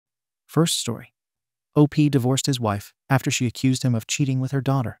First story. OP divorced his wife after she accused him of cheating with her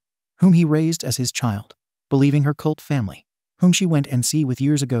daughter, whom he raised as his child, believing her cult family, whom she went and see with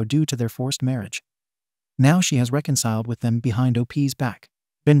years ago due to their forced marriage. Now she has reconciled with them behind OP's back,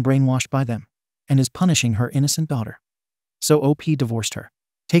 been brainwashed by them, and is punishing her innocent daughter. So OP divorced her,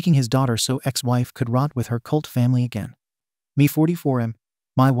 taking his daughter so ex-wife could rot with her cult family again. Me 44M,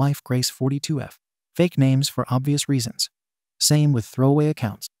 my wife Grace 42F. Fake names for obvious reasons. Same with throwaway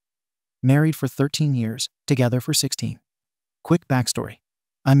accounts. Married for 13 years, together for 16. Quick backstory.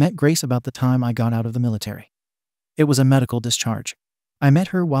 I met Grace about the time I got out of the military. It was a medical discharge. I met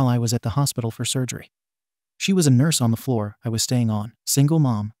her while I was at the hospital for surgery. She was a nurse on the floor I was staying on, single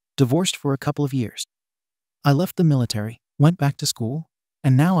mom, divorced for a couple of years. I left the military, went back to school,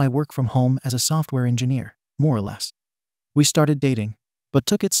 and now I work from home as a software engineer, more or less. We started dating, but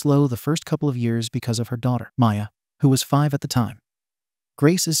took it slow the first couple of years because of her daughter, Maya, who was 5 at the time.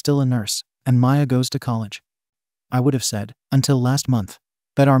 Grace is still a nurse, and Maya goes to college. I would have said, until last month,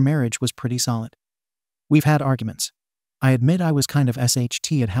 that our marriage was pretty solid. We've had arguments. I admit I was kind of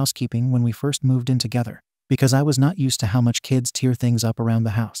SHT at housekeeping when we first moved in together, because I was not used to how much kids tear things up around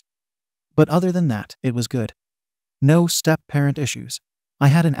the house. But other than that, it was good. No step-parent issues. I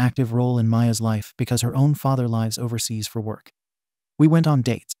had an active role in Maya's life because her own father lives overseas for work. We went on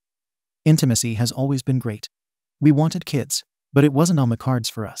dates. Intimacy has always been great. We wanted kids, but it wasn't on the cards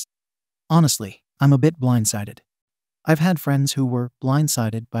for us. Honestly, I'm a bit blindsided. I've had friends who were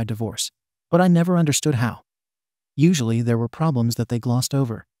blindsided by divorce, but I never understood how. Usually there were problems that they glossed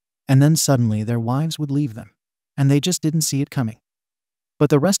over, and then suddenly their wives would leave them, and they just didn't see it coming. But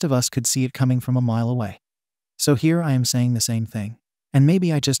the rest of us could see it coming from a mile away. So here I am saying the same thing, and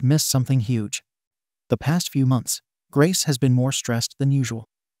maybe I just missed something huge. The past few months, Grace has been more stressed than usual.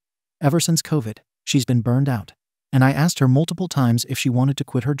 Ever since COVID, she's been burned out, and I asked her multiple times if she wanted to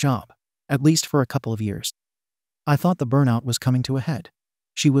quit her job, at least for a couple of years. I thought the burnout was coming to a head.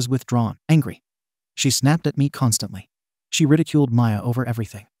 She was withdrawn, angry. She snapped at me constantly. She ridiculed Maya over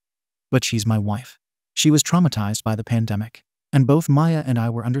everything. But she's my wife. She was traumatized by the pandemic, and both Maya and I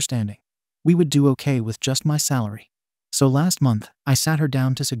were understanding. We would do okay with just my salary. So last month, I sat her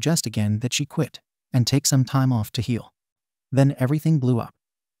down to suggest again that she quit and take some time off to heal. Then everything blew up.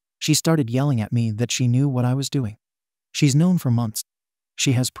 She started yelling at me that she knew what I was doing. She's known for months.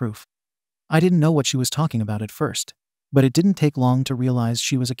 She has proof. I didn't know what she was talking about at first, but it didn't take long to realize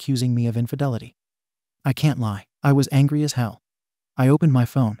she was accusing me of infidelity. I can't lie, I was angry as hell. I opened my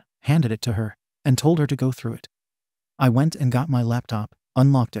phone, handed it to her, and told her to go through it. I went and got my laptop,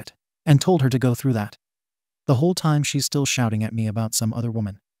 unlocked it, and told her to go through that. The whole time she's still shouting at me about some other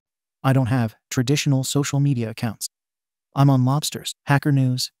woman. I don't have traditional social media accounts. I'm on Lobsters, Hacker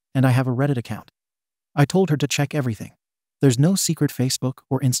News, and I have a Reddit account. I told her to check everything. There's no secret Facebook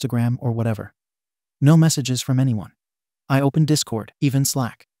or Instagram or whatever. No messages from anyone. I opened Discord, even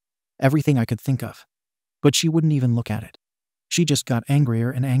Slack. Everything I could think of. But she wouldn't even look at it. She just got angrier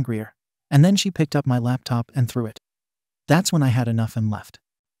and angrier, and then she picked up my laptop and threw it. That's when I had enough and left.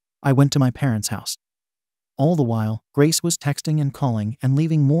 I went to my parents' house. All the while, Grace was texting and calling and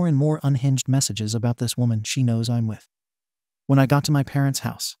leaving more and more unhinged messages about this woman she knows I'm with. When I got to my parents'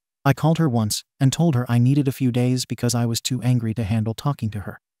 house, I called her once and told her I needed a few days because I was too angry to handle talking to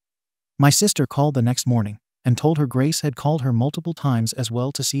her. My sister called the next morning and told her Grace had called her multiple times as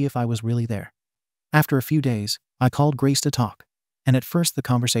well to see if I was really there. After a few days, I called Grace to talk, and at first the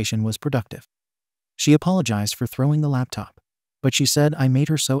conversation was productive. She apologized for throwing the laptop, but she said I made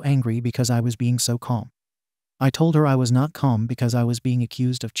her so angry because I was being so calm. I told her I was not calm because I was being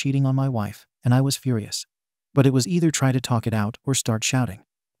accused of cheating on my wife, and I was furious. But it was either try to talk it out or start shouting,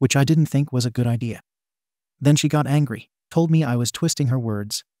 which I didn't think was a good idea. Then she got angry, told me I was twisting her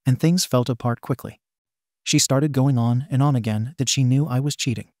words, and things fell apart quickly. She started going on and on again that she knew I was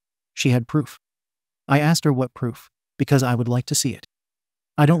cheating. She had proof. I asked her what proof, because I would like to see it.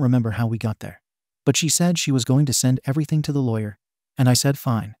 I don't remember how we got there, but she said she was going to send everything to the lawyer, and I said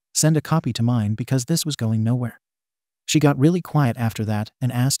fine, send a copy to mine because this was going nowhere. She got really quiet after that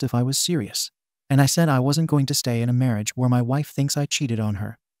and asked if I was serious, and I said I wasn't going to stay in a marriage where my wife thinks I cheated on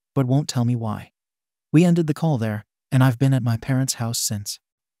her, but won't tell me why. We ended the call there, and I've been at my parents' house since.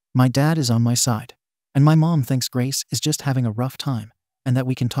 My dad is on my side, and my mom thinks Grace is just having a rough time, and that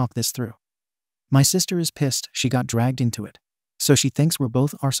we can talk this through. My sister is pissed she got dragged into it, so she thinks we're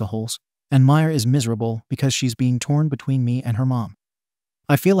both arseholes, and Maya is miserable because she's being torn between me and her mom.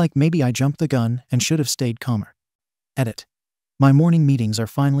 I feel like maybe I jumped the gun and should have stayed calmer. Edit. My morning meetings are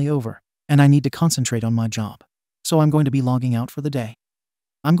finally over, and I need to concentrate on my job, so I'm going to be logging out for the day.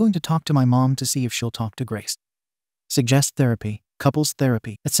 I'm going to talk to my mom to see if she'll talk to Grace. Suggest therapy, couples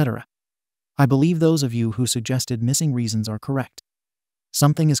therapy, etc. I believe those of you who suggested missing reasons are correct.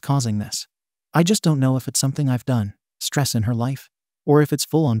 Something is causing this. I just don't know if it's something I've done, stress in her life, or if it's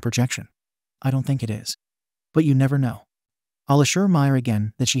full-on projection. I don't think it is. But you never know. I'll assure Meyer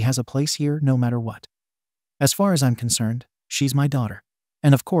again that she has a place here no matter what. As far as I'm concerned, she's my daughter.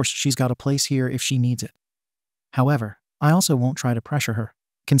 And of course she's got a place here if she needs it. However, I also won't try to pressure her,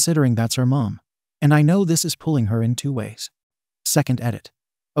 considering that's her mom. And I know this is pulling her in 2 ways. Second edit.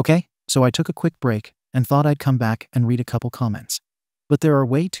 Okay, so I took a quick break and thought I'd come back and read a couple comments. But there are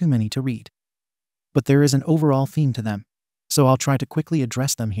way too many to read. But there is an overall theme to them, so I'll try to quickly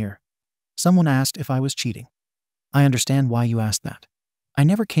address them here. Someone asked if I was cheating. I understand why you asked that. I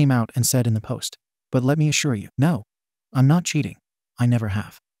never came out and said in the post, but let me assure you, no, I'm not cheating. I never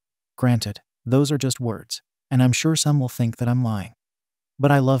have. Granted, those are just words, and I'm sure some will think that I'm lying.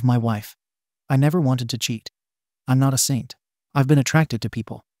 But I love my wife. I never wanted to cheat. I'm not a saint. I've been attracted to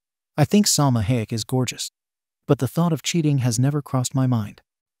people. I think Salma Hayek is gorgeous. But the thought of cheating has never crossed my mind.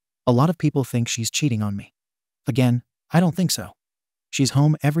 A lot of people think she's cheating on me. Again, I don't think so. She's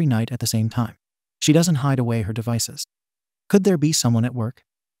home every night at the same time. She doesn't hide away her devices. Could there be someone at work?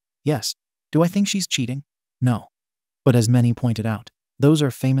 Yes. Do I think she's cheating? No. But as many pointed out, those are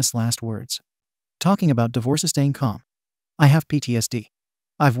famous last words. Talking about divorce, staying calm. I have PTSD.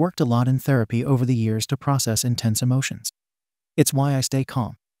 I've worked a lot in therapy over the years to process intense emotions. It's why I stay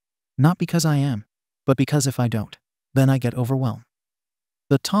calm. Not because I am, but because if I don't, then I get overwhelmed.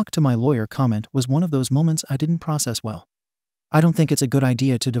 The talk to my lawyer comment was one of those moments I didn't process well. I don't think it's a good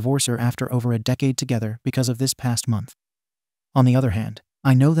idea to divorce her after over a decade together because of this past month. On the other hand,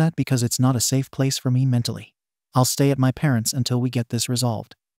 I know that because it's not a safe place for me mentally. I'll stay at my parents' until we get this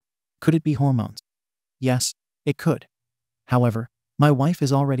resolved. Could it be hormones? Yes, it could. However, my wife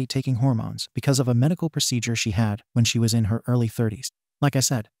is already taking hormones because of a medical procedure she had when she was in her early 30s. Like I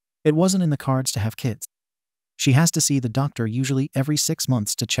said, it wasn't in the cards to have kids. She has to see the doctor usually every 6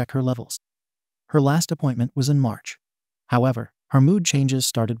 months to check her levels. Her last appointment was in March. However, her mood changes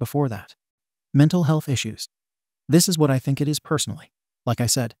started before that. Mental health issues. This is what I think it is personally. Like I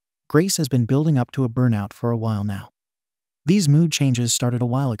said, Grace has been building up to a burnout for a while now. These mood changes started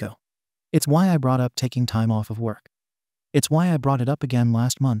a while ago. It's why I brought up taking time off of work. It's why I brought it up again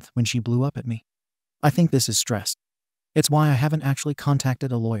last month when she blew up at me. I think this is stress. It's why I haven't actually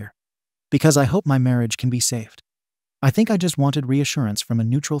contacted a lawyer. Because I hope my marriage can be saved. I think I just wanted reassurance from a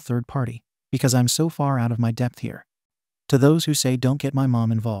neutral third party, because I'm so far out of my depth here. To those who say don't get my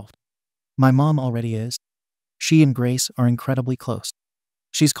mom involved. My mom already is. She and Grace are incredibly close.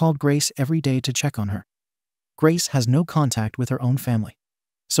 She's called Grace every day to check on her. Grace has no contact with her own family.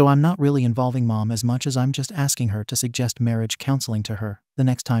 So I'm not really involving mom as much as I'm just asking her to suggest marriage counseling to her the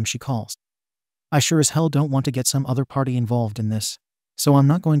next time she calls. I sure as hell don't want to get some other party involved in this, so I'm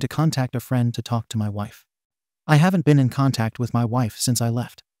not going to contact a friend to talk to my wife. I haven't been in contact with my wife since I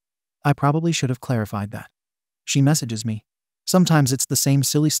left. I probably should have clarified that. She messages me. Sometimes it's the same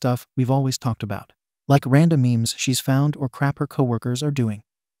silly stuff we've always talked about, like random memes she's found or crap her coworkers are doing.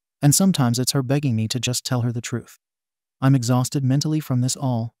 And sometimes it's her begging me to just tell her the truth. I'm exhausted mentally from this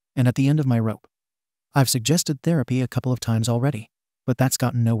all, and at the end of my rope. I've suggested therapy a couple of times already, but that's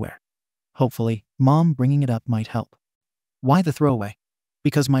gotten nowhere. Hopefully, mom bringing it up might help. Why the throwaway?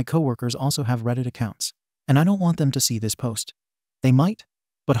 Because my coworkers also have Reddit accounts, and I don't want them to see this post. They might,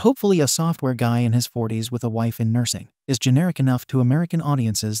 but hopefully a software guy in his 40s with a wife in nursing is generic enough to American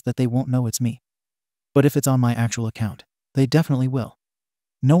audiences that they won't know it's me. But if it's on my actual account, they definitely will.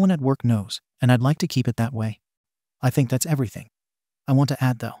 No one at work knows, and I'd like to keep it that way. I think that's everything. I want to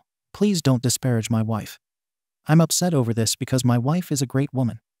add though, please don't disparage my wife. I'm upset over this because my wife is a great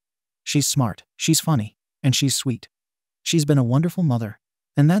woman. She's smart, she's funny, and she's sweet. She's been a wonderful mother,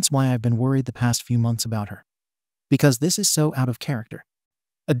 and that's why I've been worried the past few months about her. Because this is so out of character.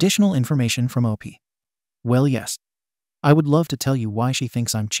 Additional information from OP. Well, yes. I would love to tell you why she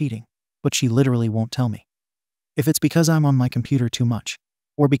thinks I'm cheating, but she literally won't tell me. If it's because I'm on my computer too much,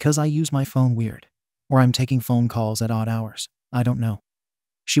 or because I use my phone weird, or I'm taking phone calls at odd hours, I don't know.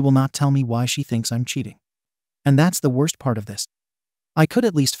 She will not tell me why she thinks I'm cheating. And that's the worst part of this. I could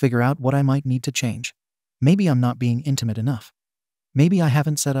at least figure out what I might need to change. Maybe I'm not being intimate enough. Maybe I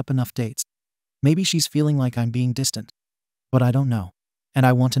haven't set up enough dates. Maybe she's feeling like I'm being distant. But I don't know. And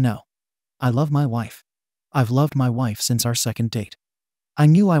I want to know. I love my wife. I've loved my wife since our second date. I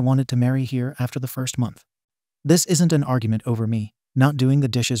knew I wanted to marry here after the first month. This isn't an argument over me not doing the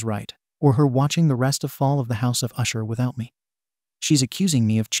dishes right, or her watching the rest of Fall of the House of Usher without me. She's accusing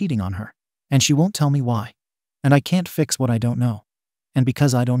me of cheating on her, and she won't tell me why. And I can't fix what I don't know. And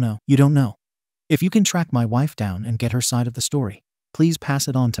because I don't know, you don't know. If you can track my wife down and get her side of the story, please pass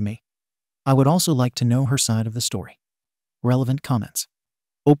it on to me. I would also like to know her side of the story. Relevant comments.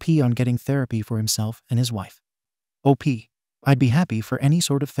 OP on getting therapy for himself and his wife. OP, I'd be happy for any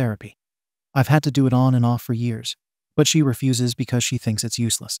sort of therapy. I've had to do it on and off for years, but she refuses because she thinks it's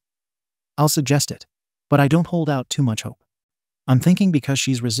useless. I'll suggest it, but I don't hold out too much hope. I'm thinking because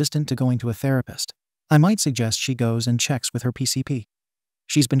she's resistant to going to a therapist, I might suggest she goes and checks with her PCP.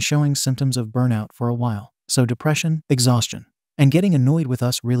 She's been showing symptoms of burnout for a while, so depression, exhaustion, and getting annoyed with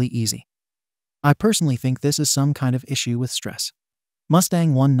us really easy. I personally think this is some kind of issue with stress.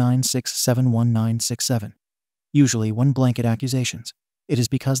 Mustang 196719767. Usually when blanket accusations, it is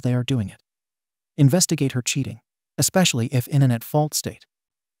because they are doing it. Investigate her cheating, especially if in an at-fault state.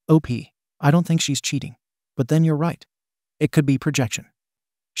 OP, I don't think she's cheating, but then you're right. It could be projection.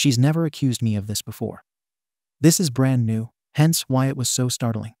 She's never accused me of this before. This is brand new, hence why it was so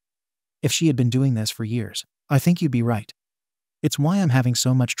startling. If she had been doing this for years, I think you'd be right. It's why I'm having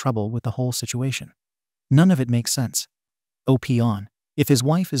so much trouble with the whole situation. None of it makes sense. OP on, if his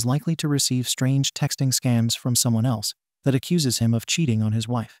wife is likely to receive strange texting scams from someone else that accuses him of cheating on his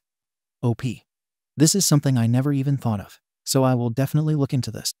wife. OP. This is something I never even thought of, so I will definitely look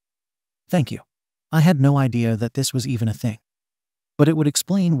into this. Thank you. I had no idea that this was even a thing. But it would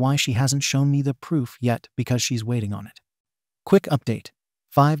explain why she hasn't shown me the proof yet, because she's waiting on it. Quick update.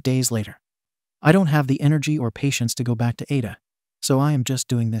 5 days later. I don't have the energy or patience to go back to AITA, so I am just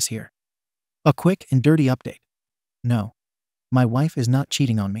doing this here. A quick and dirty update. No. My wife is not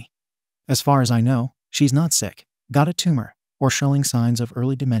cheating on me. As far as I know, she's not sick, got a tumor, or showing signs of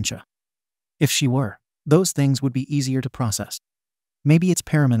early dementia. If she were, those things would be easier to process. Maybe it's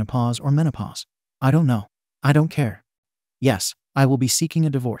perimenopause or menopause. I don't know. I don't care. Yes, I will be seeking a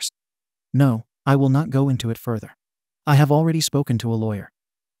divorce. No, I will not go into it further. I have already spoken to a lawyer.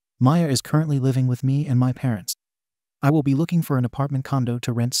 Maya is currently living with me and my parents. I will be looking for an apartment condo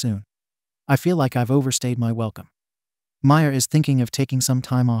to rent soon. I feel like I've overstayed my welcome. Maya is thinking of taking some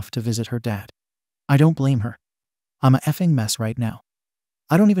time off to visit her dad. I don't blame her. I'm a effing mess right now.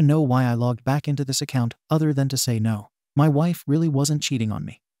 I don't even know why I logged back into this account other than to say no. My wife really wasn't cheating on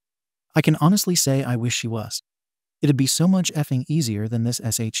me. I can honestly say I wish she was. It'd be so much effing easier than this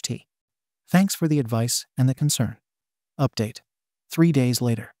SHT. Thanks for the advice and the concern. Update. 3 days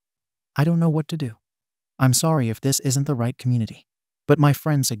later. I don't know what to do. I'm sorry if this isn't the right community, but my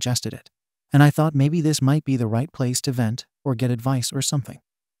friend suggested it, and I thought maybe this might be the right place to vent or get advice or something.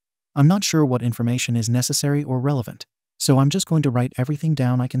 I'm not sure what information is necessary or relevant, so I'm just going to write everything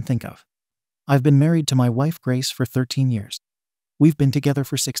down I can think of. I've been married to my wife Grace for 13 years. We've been together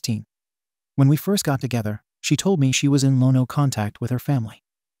for 16. When we first got together, she told me she was in no contact with her family.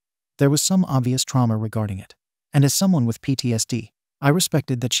 There was some obvious trauma regarding it, and as someone with PTSD, I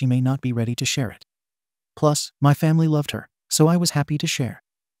respected that she may not be ready to share it. Plus, my family loved her, so I was happy to share.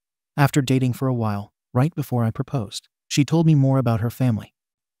 After dating for a while, right before I proposed, she told me more about her family.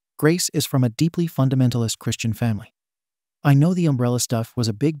 Grace is from a deeply fundamentalist Christian family. I know the umbrella stuff was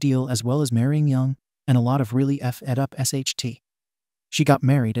a big deal, as well as marrying young and a lot of really effed up SHT. She got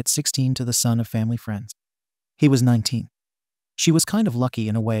married at 16 to the son of family friends. He was 19. She was kind of lucky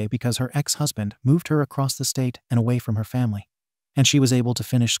in a way because her ex-husband moved her across the state and away from her family, and she was able to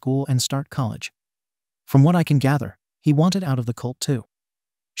finish school and start college. From what I can gather, he wanted out of the cult too.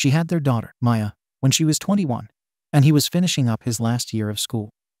 She had their daughter, Maya, when she was 21, and he was finishing up his last year of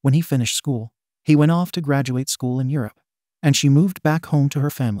school. When he finished school, he went off to graduate school in Europe, and she moved back home to her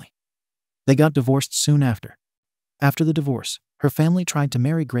family. They got divorced soon after. After the divorce, her family tried to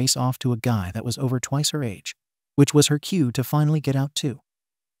marry Grace off to a guy that was over twice her age, which was her cue to finally get out too.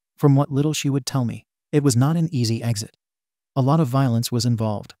 From what little she would tell me, it was not an easy exit. A lot of violence was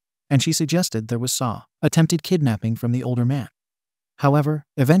involved, and she suggested there was attempted kidnapping from the older man. However,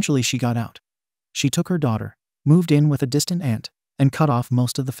 eventually she got out. She took her daughter, moved in with a distant aunt, and cut off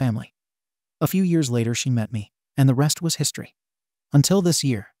most of the family. A few years later she met me, and the rest was history. Until this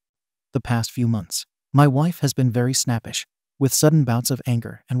year. The past few months, my wife has been very snappish, with sudden bouts of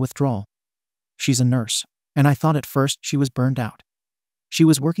anger and withdrawal. She's a nurse, and I thought at first she was burned out. She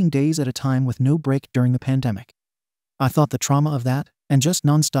was working days at a time with no break during the pandemic. I thought the trauma of that, and just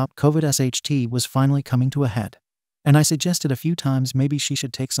non-stop COVID SHT was finally coming to a head, and I suggested a few times maybe she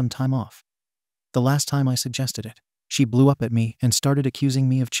should take some time off. The last time I suggested it, she blew up at me and started accusing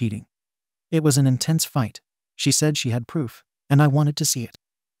me of cheating. It was an intense fight. She said she had proof, and I wanted to see it.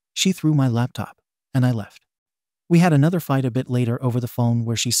 She threw my laptop, and I left. We had another fight a bit later over the phone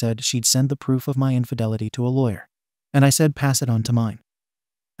where she said she'd send the proof of my infidelity to a lawyer, and I said pass it on to mine.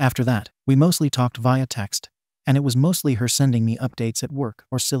 After that, we mostly talked via text, and it was mostly her sending me updates at work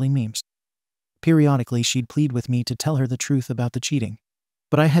or silly memes. Periodically she'd plead with me to tell her the truth about the cheating,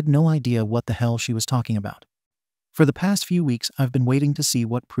 but I had no idea what the hell she was talking about. For the past few weeks, I've been waiting to see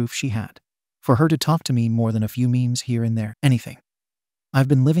what proof she had. For her to talk to me more than a few memes here and there, anything. I've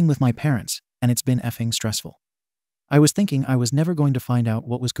been living with my parents, and it's been effing stressful. I was thinking I was never going to find out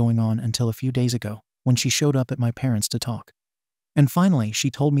what was going on until a few days ago, when she showed up at my parents' to talk. And finally, she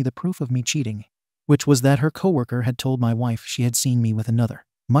told me the proof of me cheating, which was that her coworker had told my wife she had seen me with another,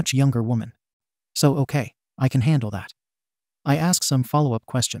 much younger woman. So okay, I can handle that. I ask some follow-up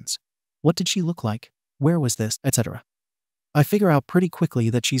questions. What did she look like? Where was this? Etc. I figure out pretty quickly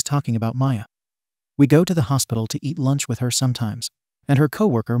that she's talking about Maya. We go to the hospital to eat lunch with her sometimes, and her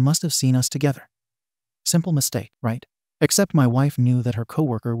coworker must have seen us together. Simple mistake, right? Except my wife knew that her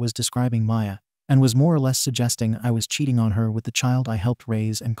coworker was describing Maya and was more or less suggesting I was cheating on her with the child I helped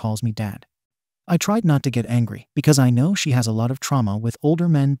raise and calls me dad. I tried not to get angry because I know she has a lot of trauma with older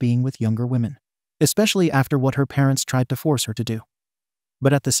men being with younger women, especially after what her parents tried to force her to do.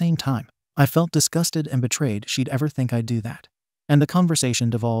 But at the same time, I felt disgusted and betrayed she'd ever think I'd do that, and the conversation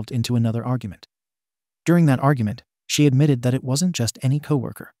devolved into another argument. During that argument, she admitted that it wasn't just any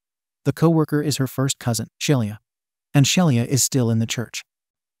coworker. The coworker is her first cousin, Shelia, and Shelia is still in the church.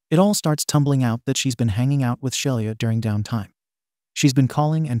 It all starts tumbling out that she's been hanging out with Shelia during downtime. She's been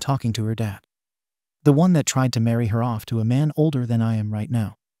calling and talking to her dad, the one that tried to marry her off to a man older than I am right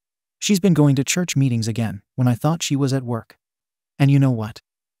now. She's been going to church meetings again when I thought she was at work. And you know what?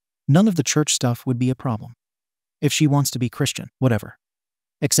 None of the church stuff would be a problem. If she wants to be Christian, whatever.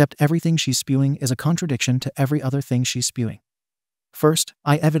 Except everything she's spewing is a contradiction to every other thing she's spewing. First,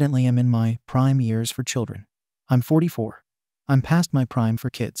 I evidently am in my prime years for children. I'm 44. I'm past my prime for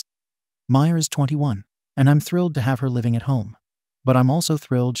kids. Maya is 21, and I'm thrilled to have her living at home. But I'm also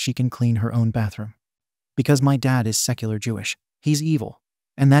thrilled she can clean her own bathroom. Because my dad is secular Jewish. He's evil,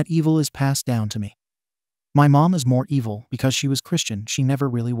 and that evil is passed down to me. My mom is more evil because she was Christian. She never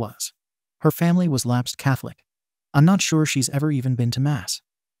really was. Her family was lapsed Catholic. I'm not sure she's ever even been to Mass.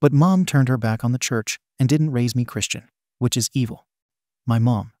 But Mom turned her back on the church and didn't raise me Christian, which is evil. My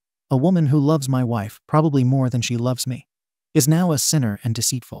mom, a woman who loves my wife probably more than she loves me, is now a sinner and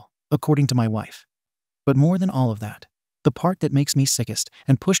deceitful, according to my wife. But more than all of that, the part that makes me sickest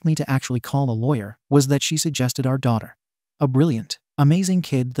and pushed me to actually call a lawyer was that she suggested our daughter, a brilliant, amazing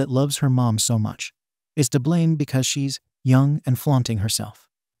kid that loves her mom so much, is to blame because she's young and flaunting herself.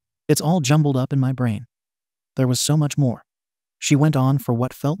 It's all jumbled up in my brain. There was so much more. She went on for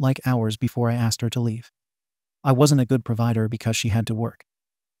what felt like hours before I asked her to leave. I wasn't a good provider because she had to work.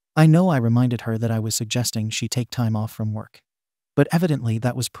 I know I reminded her that I was suggesting she take time off from work. But evidently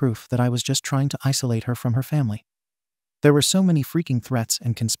that was proof that I was just trying to isolate her from her family. There were so many freaking threats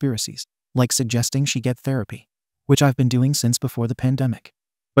and conspiracies, like suggesting she get therapy, which I've been doing since before the pandemic.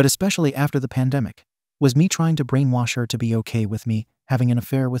 But especially after the pandemic, was me trying to brainwash her to be okay with me having an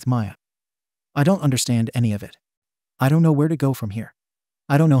affair with Maya. I don't understand any of it. I don't know where to go from here.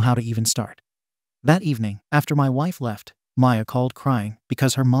 I don't know how to even start. That evening, after my wife left, Maya called crying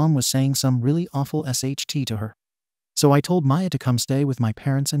because her mom was saying some really awful SHT to her. So I told Maya to come stay with my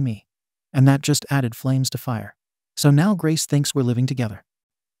parents and me. And that just added flames to fire. So now Grace thinks we're living together.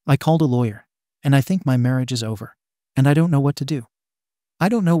 I called a lawyer, and I think my marriage is over. And I don't know what to do. I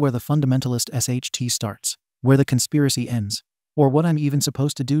don't know where the fundamentalist SHT starts, where the conspiracy ends, or what I'm even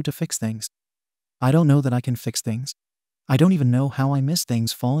supposed to do to fix things. I don't know that I can fix things. I don't even know how I miss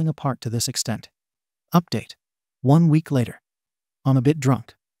things falling apart to this extent. Update. 1 week later. I'm a bit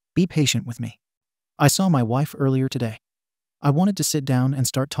drunk. Be patient with me. I saw my wife earlier today. I wanted to sit down and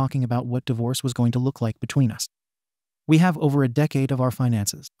start talking about what divorce was going to look like between us. We have over a decade of our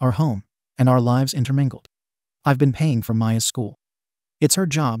finances, our home, and our lives intermingled. I've been paying for Maya's school. It's her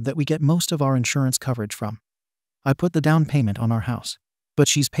job that we get most of our insurance coverage from. I put the down payment on our house, but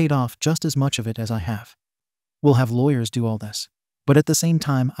she's paid off just as much of it as I have. We'll have lawyers do all this, but at the same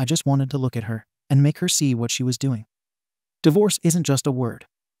time I just wanted to look at her and make her see what she was doing. Divorce isn't just a word.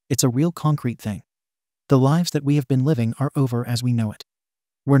 It's a real concrete thing. The lives that we have been living are over as we know it.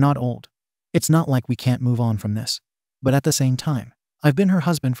 We're not old. It's not like we can't move on from this. But at the same time, I've been her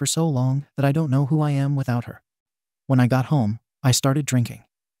husband for so long that I don't know who I am without her. When I got home, I started drinking,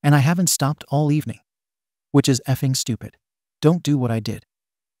 and I haven't stopped all evening. Which is effing stupid. Don't do what I did.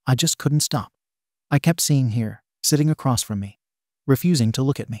 I just couldn't stop. I kept seeing her, sitting across from me, refusing to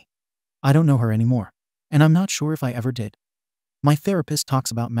look at me. I don't know her anymore, and I'm not sure if I ever did. My therapist talks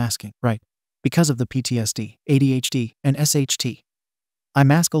about masking, right? Because of the PTSD, ADHD, and SHT. I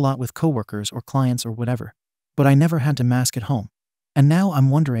mask a lot with coworkers or clients or whatever, but I never had to mask at home. And now I'm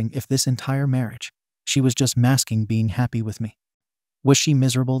wondering if this entire marriage, she was just masking being happy with me. Was she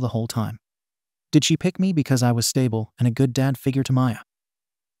miserable the whole time? Did she pick me because I was stable and a good dad figure to Maya?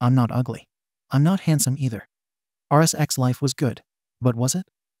 I'm not ugly. I'm not handsome either. RSX life was good. But was it?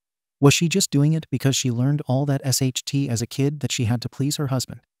 Was she just doing it because she learned all that SHT as a kid that she had to please her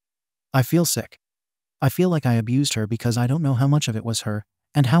husband? I feel sick. I feel like I abused her because I don't know how much of it was her,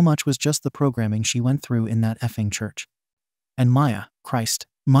 and how much was just the programming she went through in that effing church. And Maya, Christ,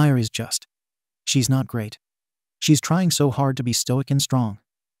 Maya is just. She's not great. She's trying so hard to be stoic and strong,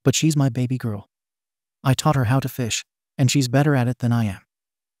 but she's my baby girl. I taught her how to fish, and she's better at it than I am.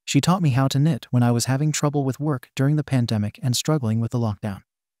 She taught me how to knit when I was having trouble with work during the pandemic and struggling with the lockdown.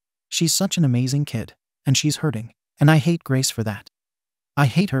 She's such an amazing kid, and she's hurting, and I hate Grace for that. I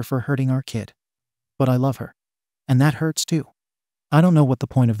hate her for hurting our kid. But I love her. And that hurts too. I don't know what the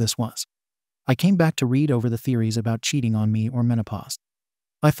point of this was. I came back to read over the theories about cheating on me or menopause.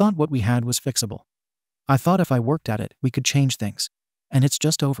 I thought what we had was fixable. I thought if I worked at it, we could change things. And it's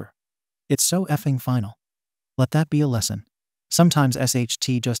just over. It's so effing final. Let that be a lesson. Sometimes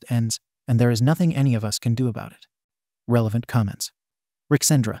SHT just ends, and there is nothing any of us can do about it. Relevant comments.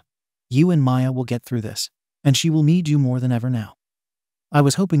 Rixendra, you and Maya will get through this, and she will need you more than ever now. I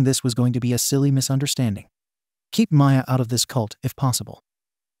was hoping this was going to be a silly misunderstanding. Keep Maya out of this cult if possible.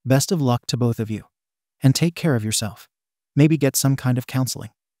 Best of luck to both of you. And take care of yourself. Maybe get some kind of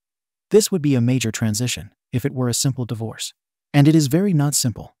counseling. This would be a major transition if it were a simple divorce. And it is very not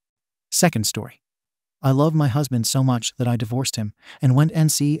simple. Second story. I love my husband so much that I divorced him and went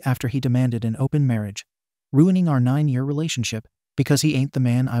NC after he demanded an open marriage, ruining our 9-year relationship because he ain't the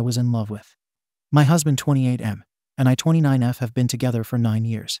man I was in love with. My husband 28M and I 29F have been together for 9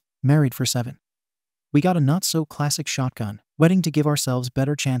 years, married for 7. We got a not-so-classic shotgun wedding to give ourselves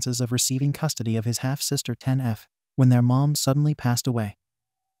better chances of receiving custody of his half-sister 10F when their mom suddenly passed away.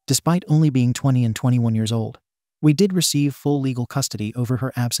 Despite only being 20 and 21 years old, we did receive full legal custody over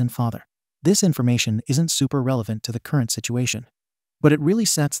her absent father. This information isn't super relevant to the current situation, but it really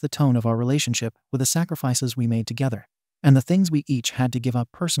sets the tone of our relationship with the sacrifices we made together and the things we each had to give up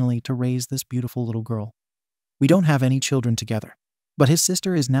personally to raise this beautiful little girl. We don't have any children together, but his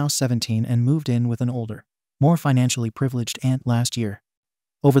sister is now 17 and moved in with an older, more financially privileged aunt last year.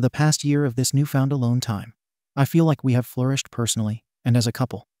 Over the past year of this newfound alone time, I feel like we have flourished personally and as a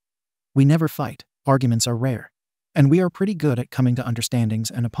couple. We never fight, arguments are rare, and we are pretty good at coming to understandings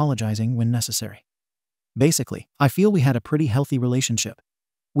and apologizing when necessary. Basically, I feel we had a pretty healthy relationship.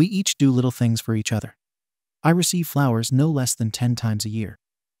 We each do little things for each other. I receive flowers no less than 10 times a year.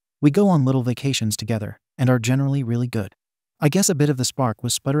 We go on little vacations together and are generally really good. I guess a bit of the spark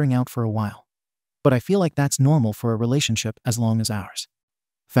was sputtering out for a while, but I feel like that's normal for a relationship as long as ours.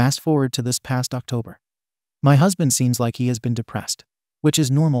 Fast forward to this past October. My husband seems like he has been depressed, which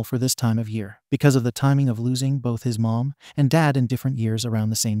is normal for this time of year because of the timing of losing both his mom and dad in different years around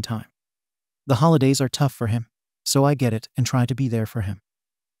the same time. The holidays are tough for him, so I get it and try to be there for him.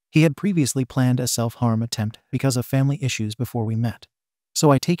 He had previously planned a self-harm attempt because of family issues before we met, so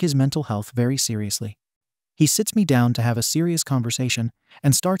I take his mental health very seriously. He sits me down to have a serious conversation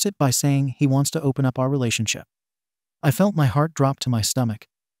and starts it by saying he wants to open up our relationship. I felt my heart drop to my stomach,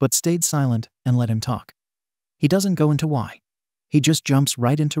 but stayed silent and let him talk. He doesn't go into why. He just jumps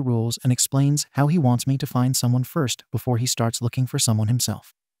right into rules and explains how he wants me to find someone first before he starts looking for someone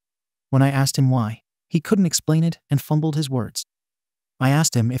himself. When I asked him why, he couldn't explain it and fumbled his words. I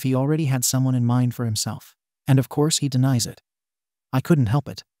asked him if he already had someone in mind for himself, and of course he denies it. I couldn't help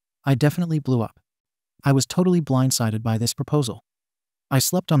it. I definitely blew up. I was totally blindsided by this proposal. I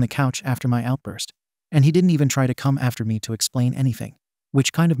slept on the couch after my outburst, and he didn't even try to come after me to explain anything,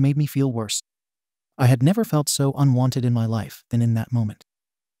 which kind of made me feel worse. I had never felt so unwanted in my life than in that moment.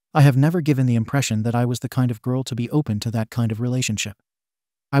 I have never given the impression that I was the kind of girl to be open to that kind of relationship.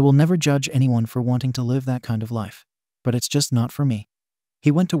 I will never judge anyone for wanting to live that kind of life, but it's just not for me. He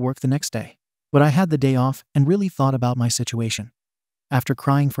went to work the next day, but I had the day off and really thought about my situation. After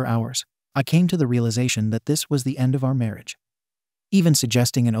crying for hours, I came to the realization that this was the end of our marriage. Even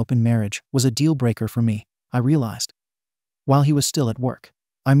suggesting an open marriage was a deal breaker for me, I realized. While he was still at work,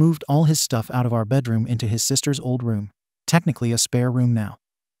 I moved all his stuff out of our bedroom into his sister's old room, technically a spare room now.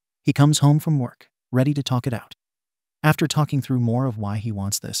 He comes home from work, ready to talk it out. After talking through more of why he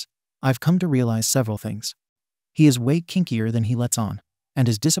wants this, I've come to realize several things. He is way kinkier than he lets on, and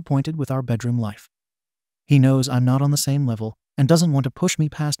is disappointed with our bedroom life. He knows I'm not on the same level and doesn't want to push me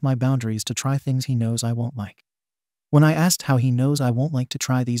past my boundaries to try things he knows I won't like. When I asked how he knows I won't like to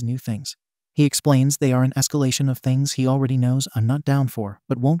try these new things, he explains they are an escalation of things he already knows I'm not down for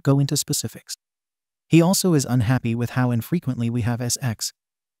but won't go into specifics. He also is unhappy with how infrequently we have sex,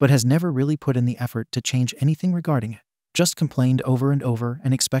 but has never really put in the effort to change anything regarding it, just complained over and over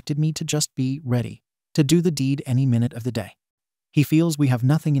and expected me to just be ready to do the deed any minute of the day. He feels we have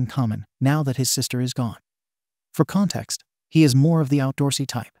nothing in common now that his sister is gone. For context, he is more of the outdoorsy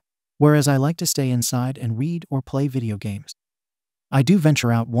type, whereas I like to stay inside and read or play video games. I do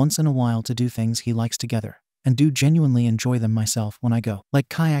venture out once in a while to do things he likes together, and do genuinely enjoy them myself when I go, like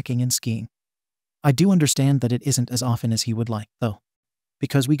kayaking and skiing. I do understand that it isn't as often as he would like, though.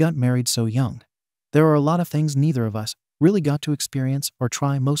 Because we got married so young, there are a lot of things neither of us really got to experience or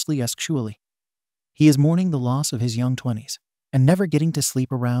try, mostly exchristian. He is mourning the loss of his young 20s, and never getting to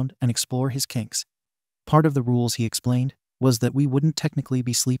sleep around and explore his kinks. Part of the rules, he explained, was that we wouldn't technically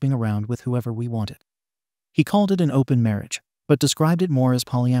be sleeping around with whoever we wanted. He called it an open marriage, but described it more as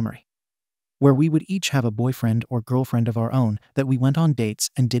polyamory, where we would each have a boyfriend or girlfriend of our own that we went on dates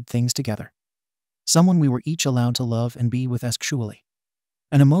and did things together. Someone we were each allowed to love and be with exchristian.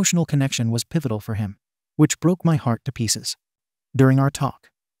 An emotional connection was pivotal for him, which broke my heart to pieces. During our talk,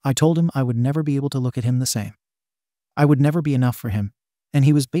 I told him I would never be able to look at him the same. I would never be enough for him, and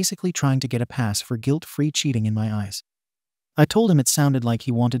he was basically trying to get a pass for guilt-free cheating in my eyes. I told him it sounded like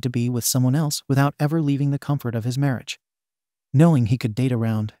he wanted to be with someone else without ever leaving the comfort of his marriage, knowing he could date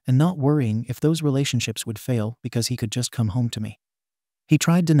around and not worrying if those relationships would fail because he could just come home to me. He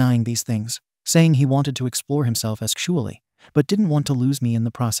tried denying these things, saying he wanted to explore himself exchristian, but didn't want to lose me in the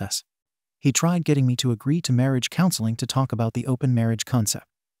process. He tried getting me to agree to marriage counseling to talk about the open marriage concept.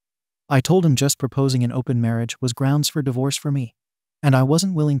 I told him just proposing an open marriage was grounds for divorce for me, and I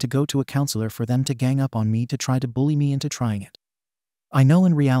wasn't willing to go to a counselor for them to gang up on me to try to bully me into trying it. I know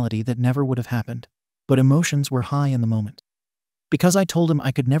in reality that never would have happened, but emotions were high in the moment. Because I told him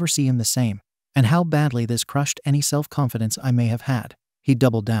I could never see him the same, and how badly this crushed any self-confidence I may have had, he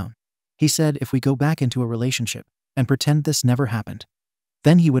doubled down. He said if we go back into a relationship and pretend this never happened,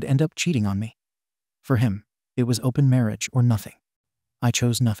 then he would end up cheating on me. For him, it was open marriage or nothing. I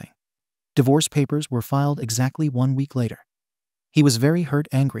chose nothing. Divorce papers were filed exactly 1 week later. He was very hurt,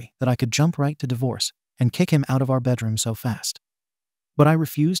 angry that I could jump right to divorce and kick him out of our bedroom so fast. But I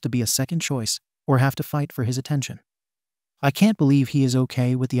refused to be a second choice or have to fight for his attention. I can't believe he is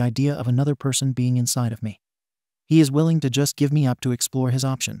okay with the idea of another person being inside of me. He is willing to just give me up to explore his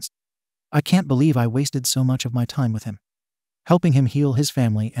options. I can't believe I wasted so much of my time with him, helping him heal his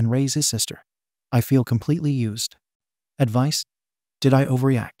family and raise his sister. I feel completely used. Advice? Did I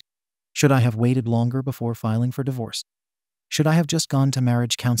overreact? Should I have waited longer before filing for divorce? Should I have just gone to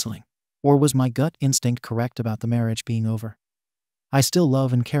marriage counseling? Or was my gut instinct correct about the marriage being over? I still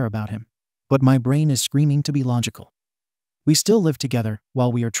love and care about him, but my brain is screaming to be logical. We still live together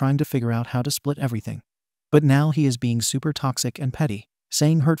while we are trying to figure out how to split everything. But now he is being super toxic and petty,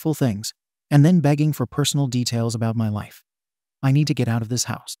 saying hurtful things, and then begging for personal details about my life. I need to get out of this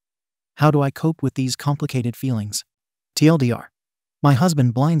house. How do I cope with these complicated feelings? TLDR. My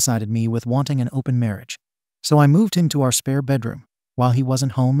husband blindsided me with wanting an open marriage, so I moved him to our spare bedroom while he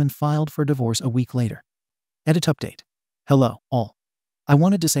wasn't home and filed for divorce a week later. Edit update. Hello, all. I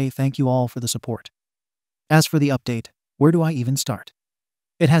wanted to say thank you all for the support. As for the update, where do I even start?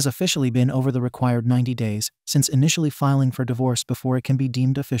 It has officially been over the required 90 days since initially filing for divorce before it can be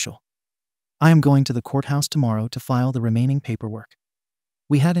deemed official. I am going to the courthouse tomorrow to file the remaining paperwork.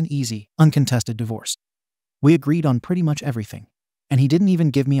 We had an easy, uncontested divorce. We agreed on pretty much everything, and he didn't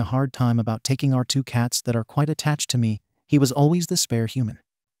even give me a hard time about taking our 2 cats that are quite attached to me. He was always the spare human.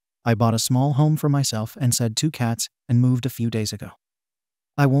 I bought a small home for myself and said 2 cats and moved a few days ago.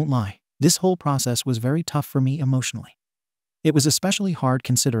 I won't lie, this whole process was very tough for me emotionally. It was especially hard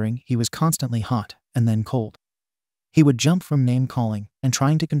considering he was constantly hot and then cold. He would jump from name calling and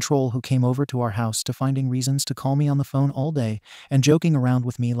trying to control who came over to our house to finding reasons to call me on the phone all day and joking around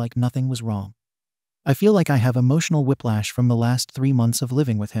with me like nothing was wrong. I feel like I have emotional whiplash from the last 3 months of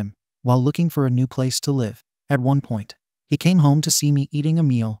living with him while looking for a new place to live. At one point, he came home to see me eating a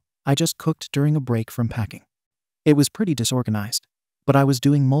meal I just cooked during a break from packing. It was pretty disorganized, but I was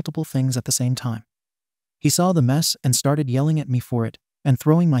doing multiple things at the same time. He saw the mess and started yelling at me for it and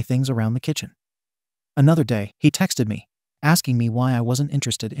throwing my things around the kitchen. Another day, he texted me, asking me why I wasn't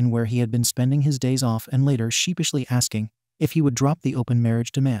interested in where he had been spending his days off and later sheepishly asking if he would drop the open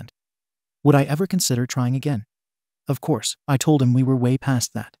marriage demand. Would I ever consider trying again? Of course, I told him we were way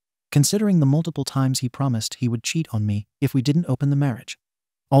past that, considering the multiple times he promised he would cheat on me if we didn't open the marriage.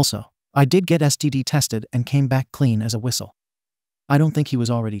 Also, I did get STD tested and came back clean as a whistle. I don't think he was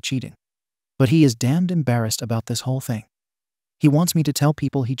already cheating, but he is damned embarrassed about this whole thing. He wants me to tell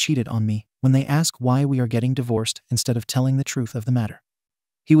people he cheated on me when they ask why we are getting divorced instead of telling the truth of the matter.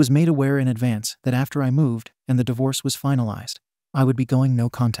 He was made aware in advance that after I moved and the divorce was finalized, I would be going no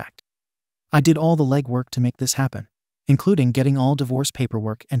contact. I did all the legwork to make this happen, including getting all divorce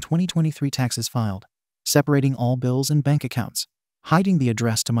paperwork and 2023 taxes filed, separating all bills and bank accounts, hiding the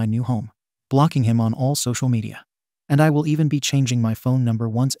address to my new home, blocking him on all social media. And I will even be changing my phone number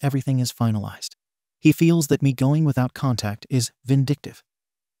once everything is finalized. He feels that me going without contact is vindictive.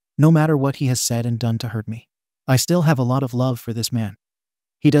 No matter what he has said and done to hurt me, I still have a lot of love for this man.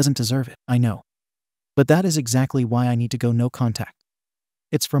 He doesn't deserve it, I know. But that is exactly why I need to go no contact.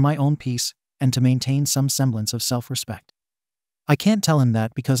 It's for my own peace and to maintain some semblance of self-respect. I can't tell him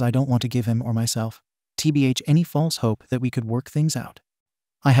that because I don't want to give him or myself, TBH, any false hope that we could work things out.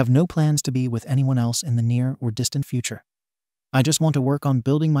 I have no plans to be with anyone else in the near or distant future. I just want to work on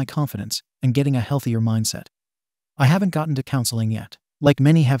building my confidence and getting a healthier mindset. I haven't gotten to counseling yet, like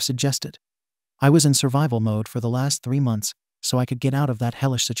many have suggested. I was in survival mode for the last 3 months so I could get out of that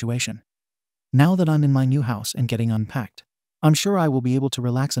hellish situation. Now that I'm in my new house and getting unpacked, I'm sure I will be able to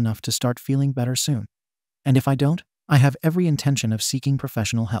relax enough to start feeling better soon. And if I don't, I have every intention of seeking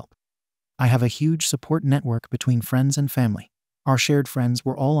professional help. I have a huge support network between friends and family. Our shared friends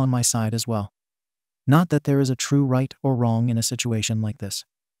were all on my side as well. Not that there is a true right or wrong in a situation like this,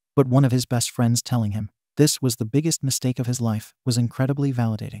 but one of his best friends telling him this was the biggest mistake of his life was incredibly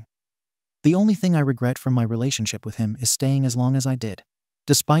validating. The only thing I regret from my relationship with him is staying as long as I did,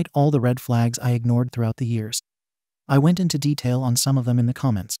 despite all the red flags I ignored throughout the years. I went into detail on some of them in the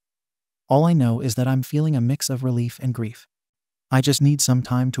comments. All I know is that I'm feeling a mix of relief and grief. I just need some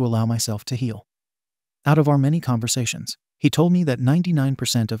time to allow myself to heal. Out of our many conversations, he told me that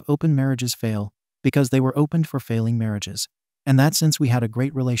 99% of open marriages fail because they were opened for failing marriages, and that since we had a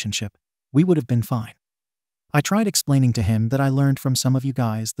great relationship, we would have been fine. I tried explaining to him that I learned from some of you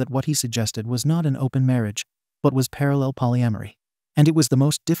guys that what he suggested was not an open marriage, but was parallel polyamory, and it was the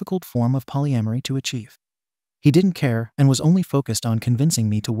most difficult form of polyamory to achieve. He didn't care and was only focused on convincing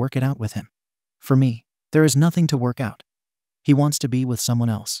me to work it out with him. For me, there is nothing to work out. He wants to be with someone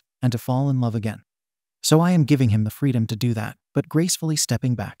else and to fall in love again. So I am giving him the freedom to do that, but gracefully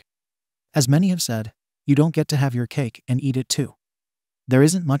stepping back. As many have said, you don't get to have your cake and eat it too. There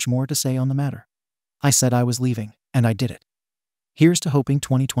isn't much more to say on the matter. I said I was leaving, and I did it. Here's to hoping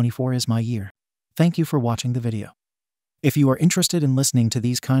 2024 is my year. Thank you for watching the video. If you are interested in listening to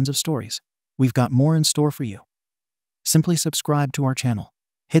these kinds of stories, we've got more in store for you. Simply subscribe to our channel,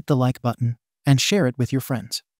 hit the like button, and share it with your friends.